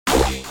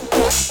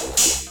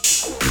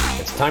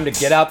It's time to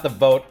get out the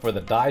vote for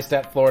the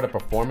DyeStat Florida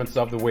Performance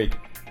of the Week.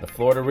 The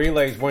Florida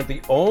Relays weren't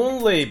the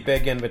only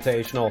big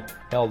invitational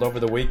held over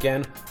the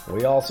weekend.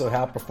 We also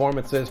have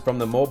performances from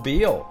the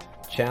Mobile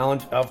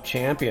Challenge of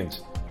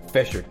Champions.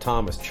 Fisher,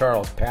 Thomas,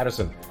 Charles,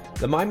 Patterson.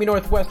 The Miami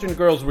Northwestern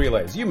Girls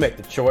Relays. You make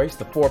the choice,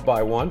 the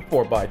 4x1,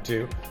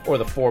 4x2, or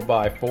the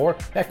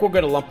 4x4. Heck, we're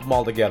going to lump them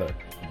all together.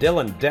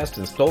 Dillon,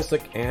 Destin,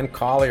 Stolzik, and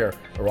Collier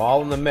are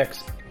all in the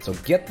mix. So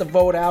get the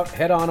vote out,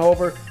 head on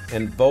over,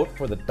 and vote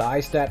for the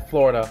DyeStat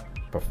Florida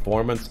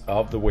Performance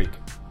of the Week.